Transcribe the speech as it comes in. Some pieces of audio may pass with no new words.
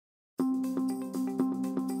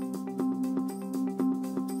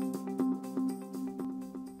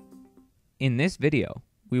In this video,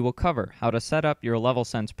 we will cover how to set up your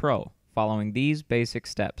LevelSense Pro following these basic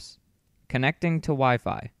steps: connecting to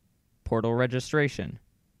Wi-Fi, portal registration,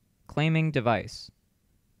 claiming device,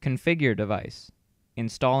 configure device,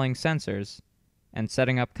 installing sensors, and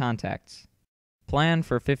setting up contacts. Plan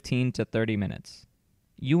for 15 to 30 minutes.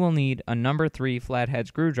 You will need a number 3 flathead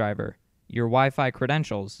screwdriver, your Wi-Fi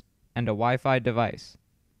credentials, and a Wi-Fi device.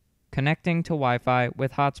 Connecting to Wi-Fi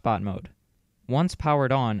with hotspot mode. Once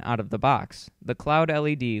powered on out of the box, the cloud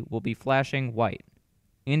LED will be flashing white,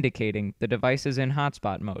 indicating the device is in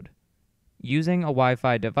hotspot mode. Using a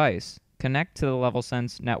Wi-Fi device, connect to the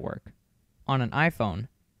LevelSense network. On an iPhone,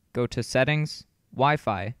 go to Settings,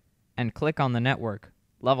 Wi-Fi, and click on the network,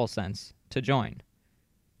 LevelSense, to join.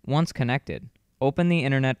 Once connected, open the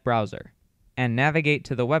Internet browser and navigate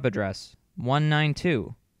to the web address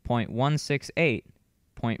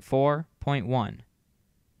 192.168.4.1.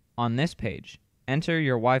 On this page, enter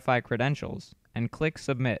your Wi-Fi credentials and click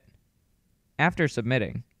Submit. After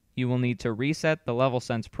submitting, you will need to reset the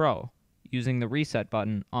LevelSense Pro using the Reset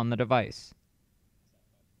button on the device.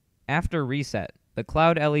 After reset, the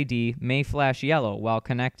cloud LED may flash yellow while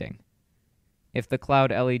connecting. If the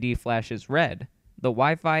cloud LED flashes red, the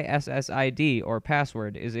Wi-Fi SSID or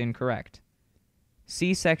password is incorrect.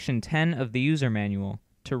 See Section 10 of the user manual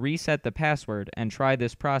to reset the password and try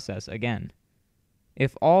this process again.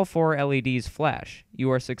 If all 4 LEDs flash, you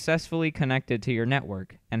are successfully connected to your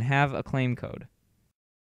network and have a claim code.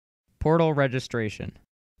 Portal registration.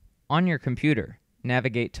 On your computer,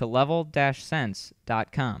 navigate to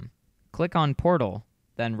level-sense.com. Click on Portal,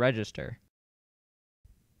 then Register.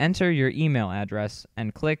 Enter your email address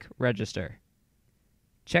and click Register.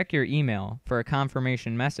 Check your email for a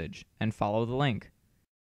confirmation message and follow the link.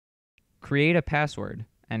 Create a password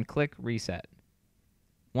and click Reset.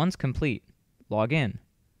 Once complete, log in.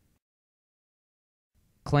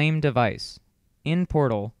 Claim device. In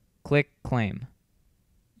Portal, click Claim.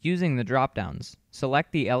 Using the drop-downs,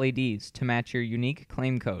 select the LEDs to match your unique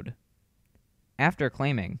claim code. After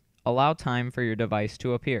claiming, allow time for your device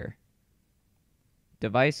to appear.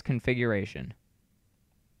 Device configuration.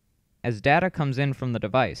 As data comes in from the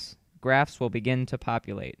device, graphs will begin to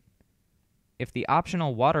populate. If the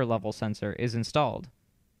optional water level sensor is installed,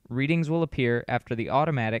 readings will appear after the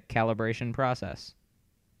automatic calibration process.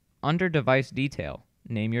 Under Device Detail,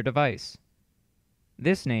 name your device.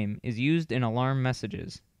 This name is used in alarm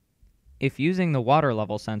messages. If using the water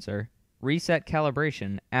level sensor, reset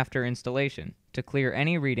calibration after installation to clear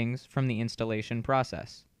any readings from the installation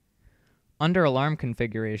process. Under Alarm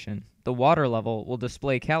Configuration, the water level will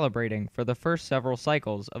display calibrating for the first several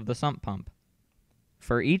cycles of the sump pump.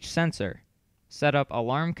 For each sensor, set up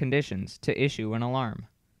alarm conditions to issue an alarm.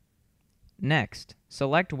 Next,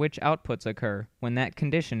 select which outputs occur when that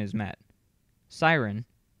condition is met: siren,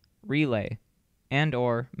 relay,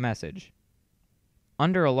 and/or message.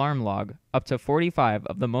 Under Alarm Log, up to 45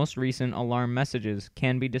 of the most recent alarm messages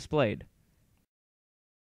can be displayed.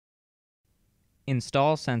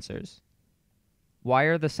 Install sensors.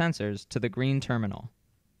 Wire the sensors to the green terminal.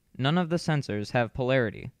 None of the sensors have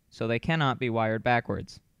polarity, so they cannot be wired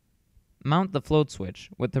backwards. Mount the float switch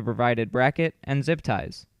with the provided bracket and zip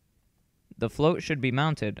ties. The float should be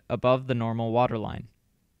mounted above the normal water line.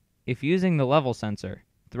 If using the level sensor,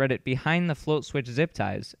 thread it behind the float switch zip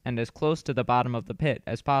ties and as close to the bottom of the pit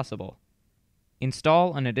as possible.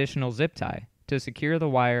 Install an additional zip tie to secure the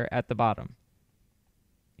wire at the bottom.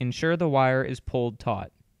 Ensure the wire is pulled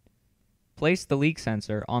taut. Place the leak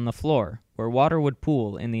sensor on the floor where water would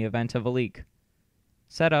pool in the event of a leak.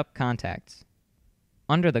 Set up contacts.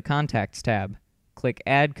 Under the Contacts tab, click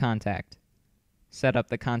Add Contact. Set up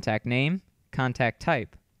the contact name, contact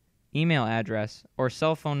type, email address, or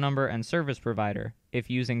cell phone number and service provider if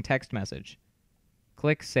using text message.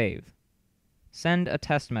 Click Save. Send a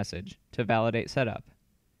test message to validate setup.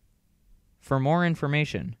 For more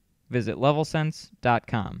information, visit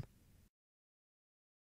levelsense.com.